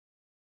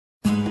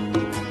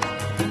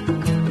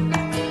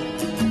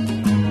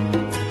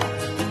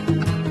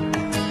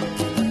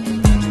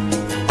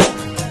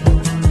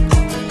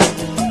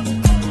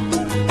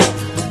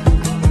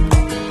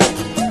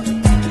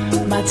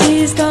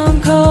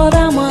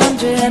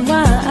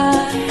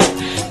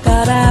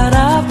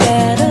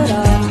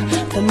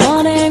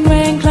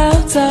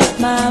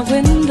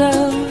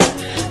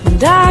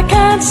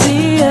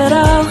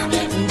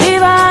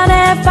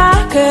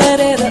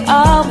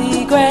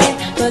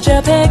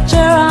your picture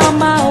on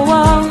my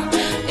wall.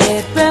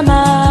 It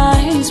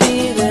reminds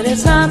me that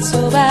it's not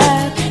so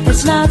bad,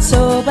 it's not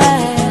so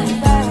bad.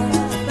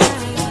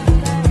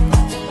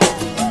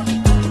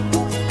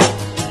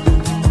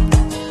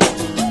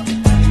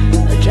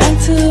 I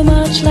drank too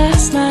much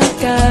last night,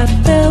 got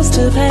bills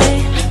to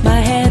pay. My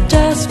head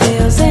just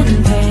feels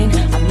in pain.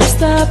 I missed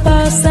the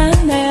bus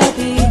and they'll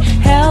be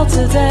hell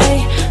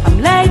today. I'm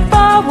late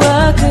for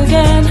work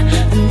again,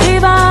 and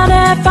even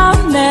if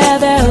I'm there,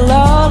 they'll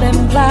all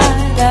imply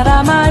that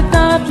I might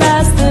not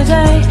last the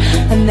day.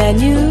 And then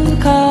you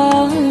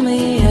call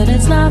me and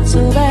it's not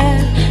so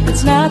bad,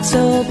 it's not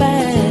so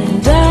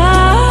bad. I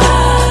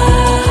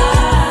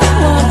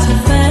want to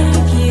thank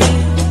you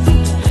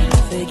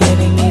for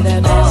giving me the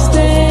best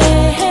day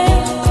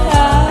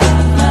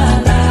of my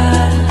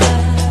life.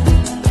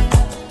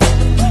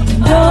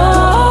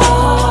 Oh,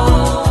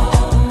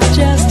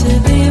 just to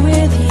be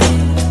with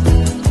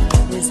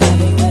you is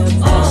having the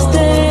best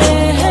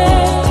day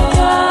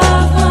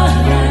of my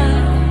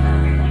life.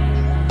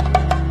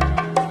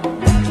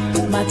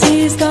 My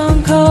tea's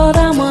gone cold,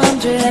 I'm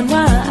wondering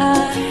why I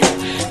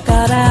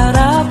got out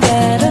of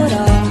bed at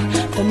all.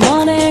 The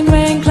morning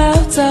rain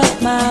clouds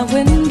up my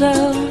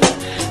window,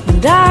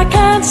 and I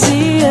can't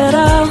see it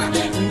all.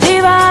 And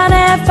even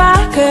if I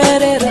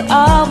could, it'll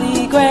all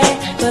be great.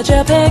 But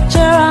your picture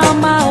on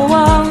my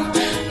wall,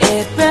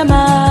 it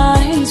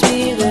reminds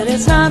me that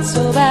it's not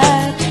so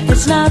bad,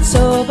 it's not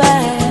so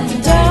bad.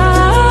 I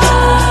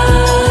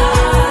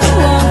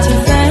want to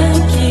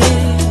thank you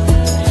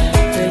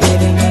for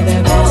giving me the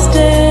best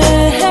day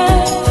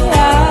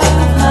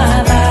of my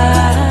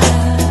life.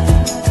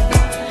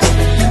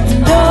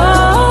 And oh,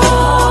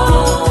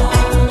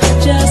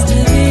 just to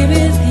be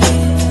with you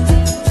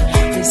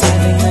is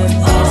having the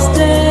best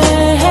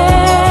day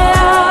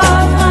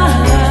of my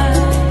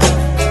life.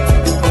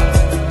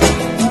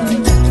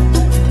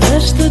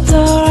 Push the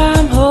door,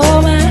 I'm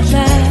home at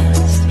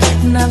last,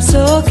 and I'm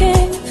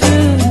soaking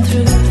through and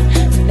through.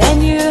 And then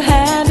you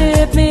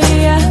handed me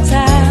a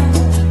towel,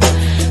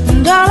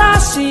 and all I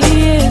see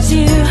is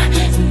you.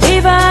 And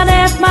even